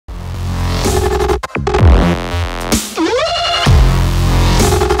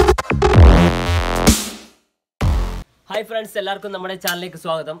Hi friends, എല്ലാവർക്കും നമ്മുടെ ചാനലിലേക്ക്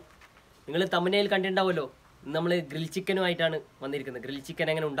സ്വാഗതം. നിങ്ങൾ തമ്പനയിൽ കണ്ടിട്ടുണ്ടാവുമല്ലോ, നമ്മൾ ഗ്രിൽ ചിക്കനുമായിട്ടാണ് വന്നിരിക്കുന്നത്. ഗ്രിൽ ചിക്കൻ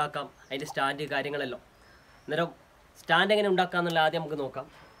എങ്ങനെ ഉണ്ടാക്കാം, അതിൻ്റെ സ്റ്റാൻഡ് കാര്യങ്ങളെല്ലാം. അന്നേരം സ്റ്റാൻഡ് എങ്ങനെ ഉണ്ടാക്കാം എന്നുള്ള ആദ്യം നമുക്ക് നോക്കാം.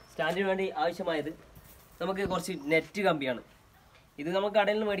 സ്റ്റാൻഡിന് വേണ്ടി ആവശ്യമായത് നമുക്ക് കുറച്ച് നെറ്റ് കമ്പിയാണ്. ഇത് നമുക്ക്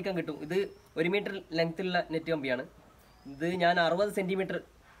കടയിൽ നിന്ന് മേടിക്കാൻ കിട്ടും. ഇത് 1 മീറ്റർ ലെങ്ത്തുള്ള നെറ്റ് കമ്പിയാണ്. ഇത് ഞാൻ 60 സെൻറ്റിമീറ്റർ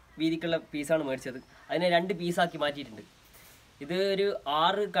വീതിക്കുള്ള പീസാണ് മേടിച്ചത്. അതിനെ 2 പീസാക്കി മാറ്റിയിട്ടുണ്ട്. ഇത് ഒരു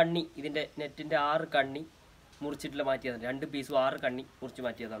 6 കണ്ണി, ഇതിൻ്റെ നെറ്റിൻ്റെ 6 കണ്ണി മുറിച്ചിട്ടുള്ള മാറ്റിയതാണ്. 2 പീസും 6 കണ്ണി മുറിച്ച്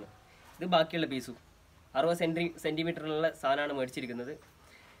മാറ്റിയതാണ്. ഇത് ബാക്കിയുള്ള പീസും 60 സെൻറ്റിമീറ്ററിലുള്ള സാധനമാണ് മേടിച്ചിരിക്കുന്നത്.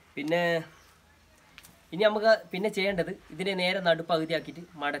 പിന്നെ ഇനി നമുക്ക് ചെയ്യേണ്ടത് ഇതിനെ നേരെ നടുപ്പകുതിയാക്കിയിട്ട്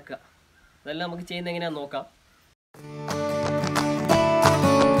മടക്കുക. അതെല്ലാം നമുക്ക് ചെയ്യുന്നത് എങ്ങനെയാണെന്ന് നോക്കാം.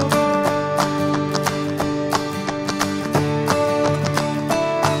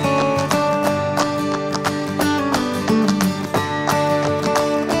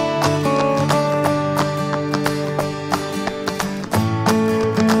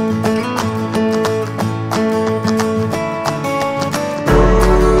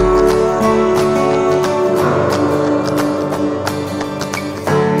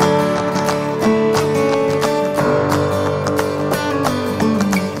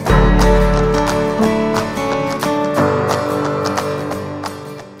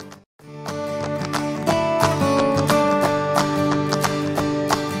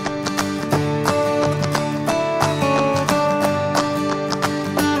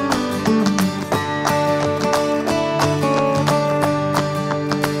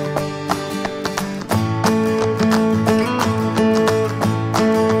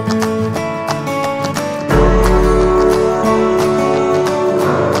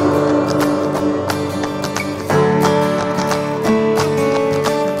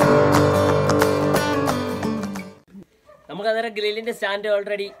 നമുക്ക് അന്നേരം ഗ്രില്ലിൻ്റെ സ്റ്റാൻഡ്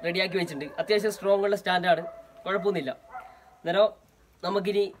ഓൾറെഡി റെഡിയാക്കി വെച്ചിട്ടുണ്ട്. അത്യാവശ്യം സ്ട്രോങ് ഉള്ള സ്റ്റാൻഡാണ്, കുഴപ്പമൊന്നുമില്ല. അന്നേരം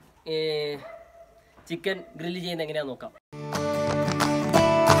നമുക്കിനി ചിക്കൻ ഗ്രില്ല് ചെയ്യുന്നത് എങ്ങനെയാണെന്ന് നോക്കാം.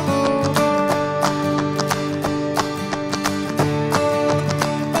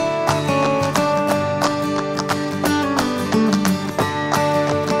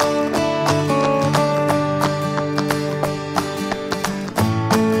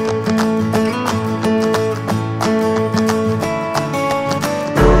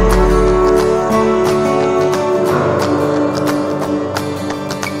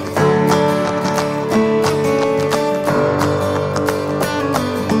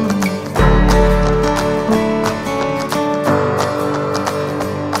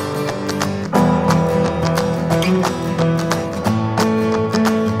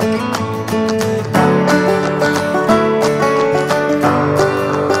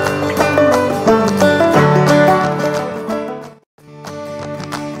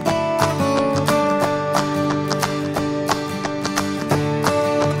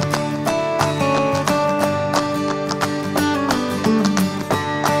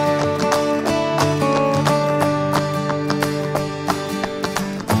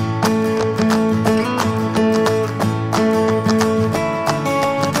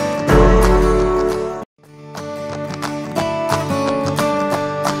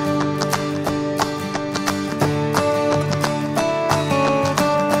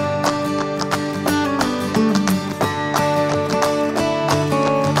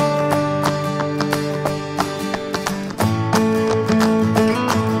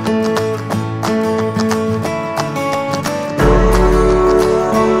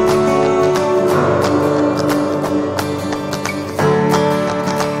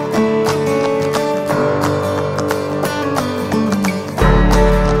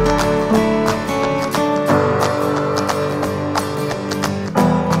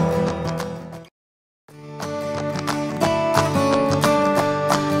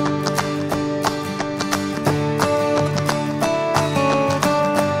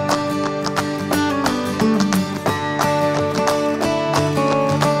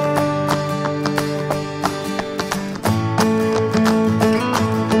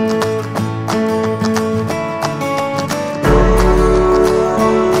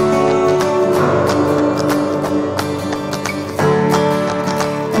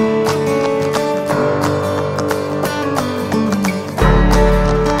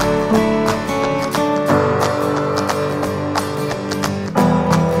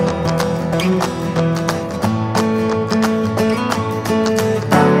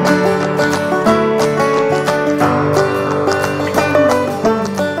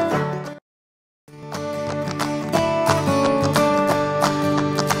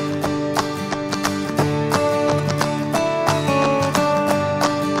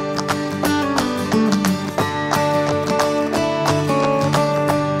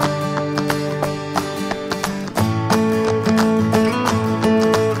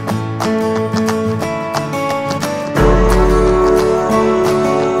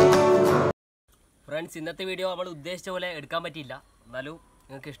 ഫ്രണ്ട്സ്, ഇന്നത്തെ വീഡിയോ നമ്മൾ ഉദ്ദേശിച്ച പോലെ എടുക്കാൻ പറ്റിയില്ല. എന്നാലും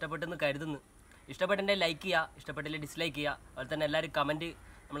നിങ്ങൾക്ക് ഇഷ്ടപ്പെട്ടെന്ന് കരുതുന്നു. ഇഷ്ടപ്പെട്ടെങ്കിൽ ലൈക്ക് ചെയ്യുക, ഇഷ്ടപ്പെട്ടില്ല ഡിസ്ലൈക്ക് ചെയ്യുക. അതുപോലെ തന്നെ എല്ലാവരും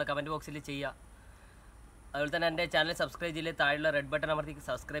നമ്മളെ കമൻറ്റ് ബോക്സിൽ ചെയ്യുക. അതുപോലെ തന്നെ എൻ്റെ ചാനൽ സബ്സ്ക്രൈബ് ചെയ്യില്ല, താഴെയുള്ള റെഡ് ബട്ടൺ അമർത്തി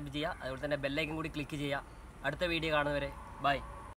സബ്സ്ക്രൈബ് ചെയ്യുക. അതുപോലെ തന്നെ ബെല്ലൈക്കൻ കൂടി ക്ലിക്ക് ചെയ്യുക. അടുത്ത വീഡിയോ കാണുന്നവരെ ബൈ.